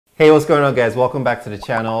Hey, what's going on, guys? Welcome back to the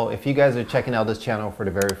channel. If you guys are checking out this channel for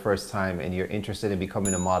the very first time and you're interested in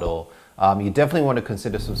becoming a model, you definitely want to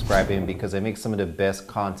consider subscribing because I make some of the best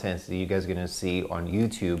contents that you guys are going to see on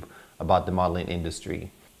YouTube about the modeling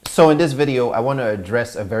industry. So in this video, I want to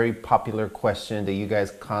address a very popular question that you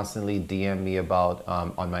guys constantly DM me about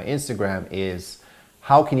on my Instagram is,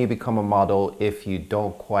 how can you become a model if you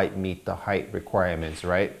don't quite meet the height requirements,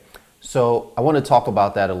 right? So I want to talk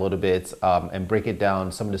about that a little bit and break it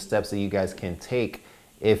down, some of the steps that you guys can take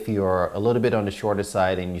if you're a little bit on the shorter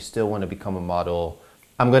side and you still want to become a model.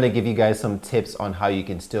 I'm going to give you guys some tips on how you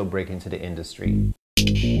can still break into the industry.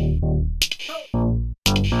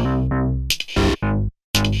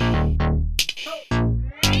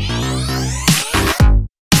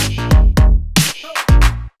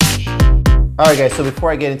 Alright guys, so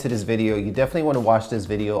before I get into this video, you definitely want to watch this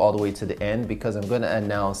video all the way to the end because I'm going to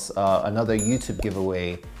announce another YouTube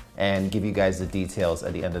giveaway and give you guys the details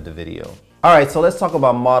at the end of the video. Alright, so let's talk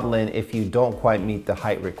about modeling if you don't quite meet the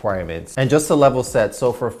height requirements. And just to level set,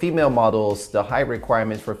 so for female models, the height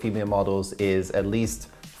requirement for female models is at least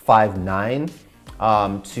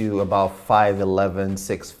 5'9" to about 5'11",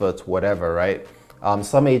 6 foot, whatever, right?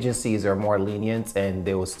 Some agencies are more lenient and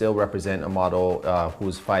they will still represent a model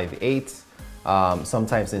who's 5'8".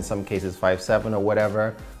 Sometimes in some cases 5'7" or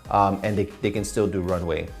whatever, and they can still do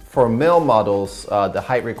runway. For male models, the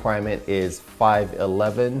height requirement is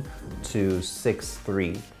 5'11" to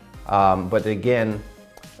 6'3". But again,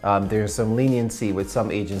 there's some leniency with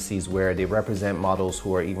some agencies where they represent models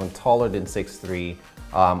who are even taller than 6'3",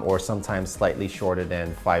 or sometimes slightly shorter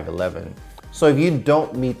than 5'11". So if you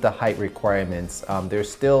don't meet the height requirements,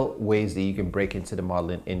 there's still ways that you can break into the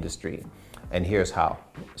modeling industry. And here's how.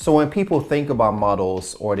 So when people think about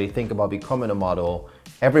models or they think about becoming a model,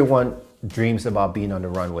 everyone dreams about being on the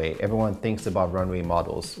runway. Everyone thinks about runway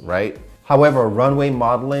models, right? However, runway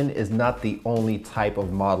modeling is not the only type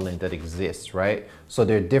of modeling that exists, right? So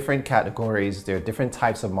there are different categories, there are different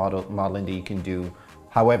types of modeling that you can do.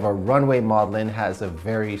 However, runway modeling has a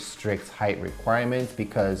very strict height requirement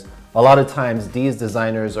because a lot of times these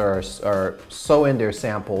designers are sewing their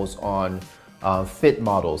samples on fit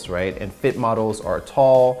models, right? And fit models are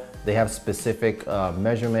tall, they have specific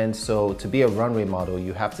measurements. So to be a runway model,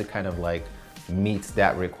 you have to kind of like meet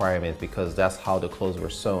that requirement because that's how the clothes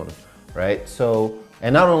were sewn, right? So,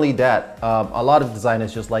 and not only that, a lot of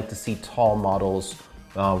designers just like to see tall models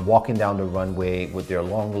walking down the runway with their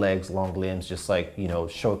long legs, long limbs, just like, you know,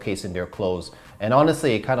 showcasing their clothes. And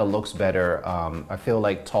honestly, it kind of looks better. I feel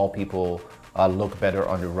like tall people look better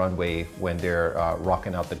on the runway when they're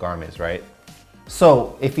rocking out the garments, right?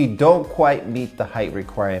 So if you don't quite meet the height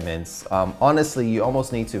requirements, honestly, you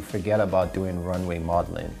almost need to forget about doing runway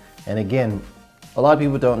modeling. And again, a lot of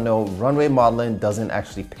people don't know runway modeling doesn't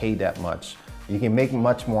actually pay that much. You can make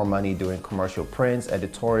much more money doing commercial prints,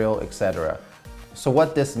 editorial, etc. So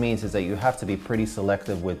what this means is that you have to be pretty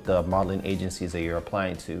selective with the modeling agencies that you're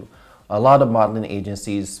applying to. A lot of modeling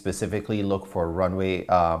agencies specifically look for runway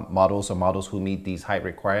models or models who meet these height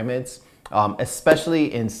requirements.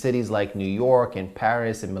 Especially in cities like New York and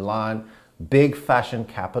Paris and Milan, big fashion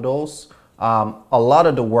capitals. A lot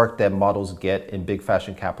of the work that models get in big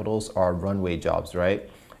fashion capitals are runway jobs, right?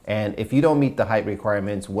 And if you don't meet the height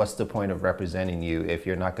requirements, what's the point of representing you if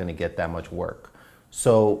you're not going to get that much work?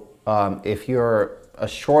 So if you're a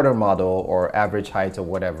shorter model or average height or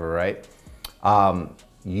whatever, right?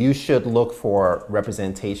 You should look for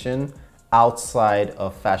representation outside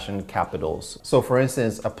of fashion capitals. So for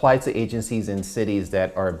instance, apply to agencies in cities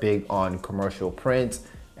that are big on commercial print,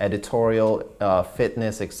 editorial,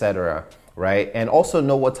 fitness, etc., right? And also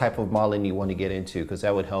know what type of modeling you want to get into because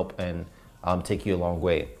that would help and take you a long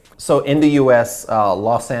way. So in the US,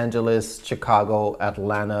 Los Angeles, Chicago,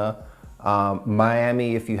 Atlanta,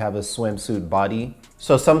 Miami if you have a swimsuit body.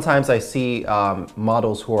 So sometimes I see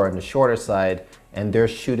models who are on the shorter side and they're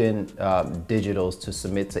shooting digitals to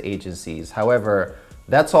submit to agencies. However,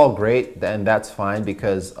 that's all great and that's fine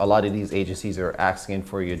because a lot of these agencies are asking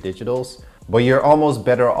for your digitals, but you're almost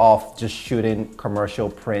better off just shooting commercial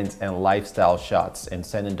print and lifestyle shots and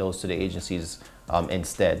sending those to the agencies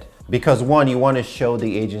instead. Because one, you want to show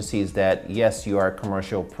the agencies that yes, you are a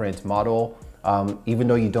commercial print model. Even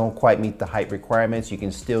though you don't quite meet the height requirements, you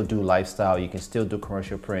can still do lifestyle, you can still do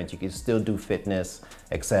commercial print, you can still do fitness,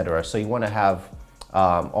 etc. So you want to have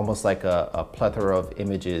almost like a plethora of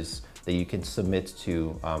images that you can submit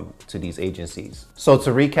to these agencies. So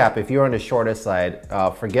to recap, if you're on the shorter side,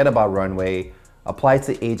 forget about runway, apply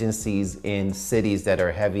to agencies in cities that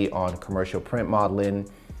are heavy on commercial print modeling.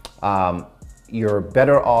 You're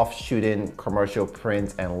better off shooting commercial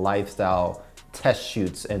print and lifestyle test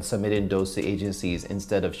shoots and submitting those to agencies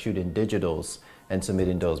instead of shooting digitals and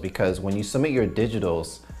submitting those. Because when you submit your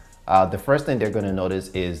digitals, the first thing they're going to notice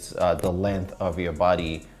is the length of your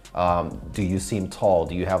body. Do you seem tall?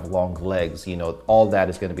 Do you have long legs? You know, all that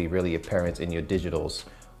is going to be really apparent in your digitals.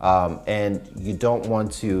 And you don't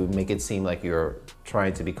want to make it seem like you're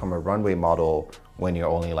trying to become a runway model when you're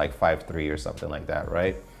only like 5'3" or something like that,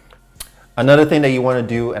 right? Another thing that you want to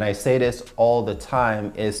do, and I say this all the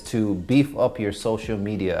time, is to beef up your social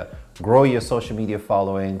media. Grow your social media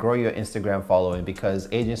following, grow your Instagram following, because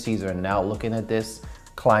agencies are now looking at this.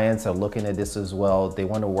 Clients are looking at this as well. They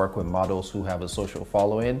want to work with models who have a social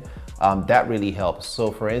following. That really helps.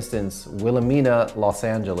 So for instance, Wilhelmina Los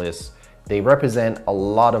Angeles, they represent a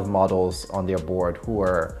lot of models on their board who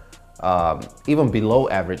are even below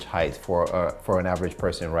average height for an average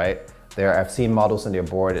person, right? I've seen models on their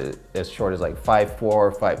board as short as like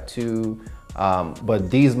 5'4", 5'2",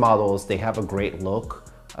 but these models, they have a great look.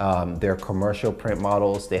 They're commercial print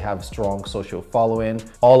models. They have strong social following.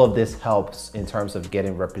 All of this helps in terms of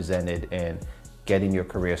getting represented and getting your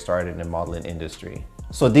career started in the modeling industry.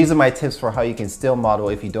 So these are my tips for how you can still model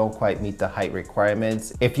if you don't quite meet the height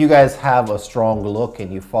requirements. If you guys have a strong look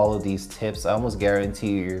and you follow these tips, I almost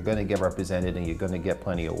guarantee you're gonna get represented and you're gonna get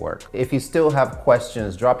plenty of work. If you still have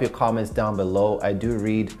questions, drop your comments down below. I do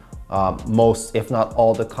read most, if not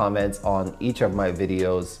all, the comments on each of my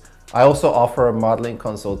videos. I also offer a modeling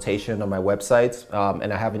consultation on my website,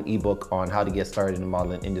 and I have an ebook on how to get started in the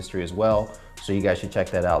modeling industry as well. So you guys should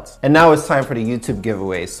check that out. And now it's time for the YouTube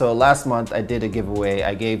giveaway. So last month I did a giveaway.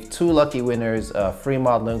 I gave 2 lucky winners a free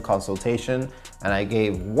modeling consultation, and I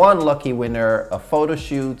gave 1 lucky winner a photo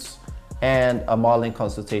shoot and a modeling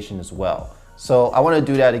consultation as well. So I want to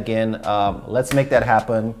do that again. Let's make that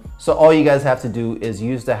happen. So all you guys have to do is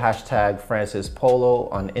use the hashtag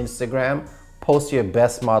 #FrancisPolo on Instagram. Post your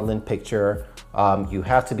best modeling picture. You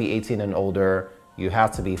have to be 18 and older. You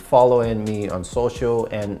have to be following me on social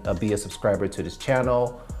and be a subscriber to this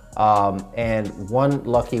channel. And 1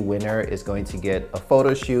 lucky winner is going to get a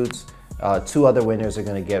photo shoot. 2 other winners are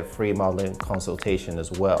going to get free modeling consultation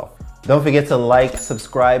as well. Don't forget to like,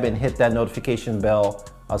 subscribe, and hit that notification bell.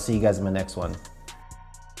 I'll see you guys in my next one.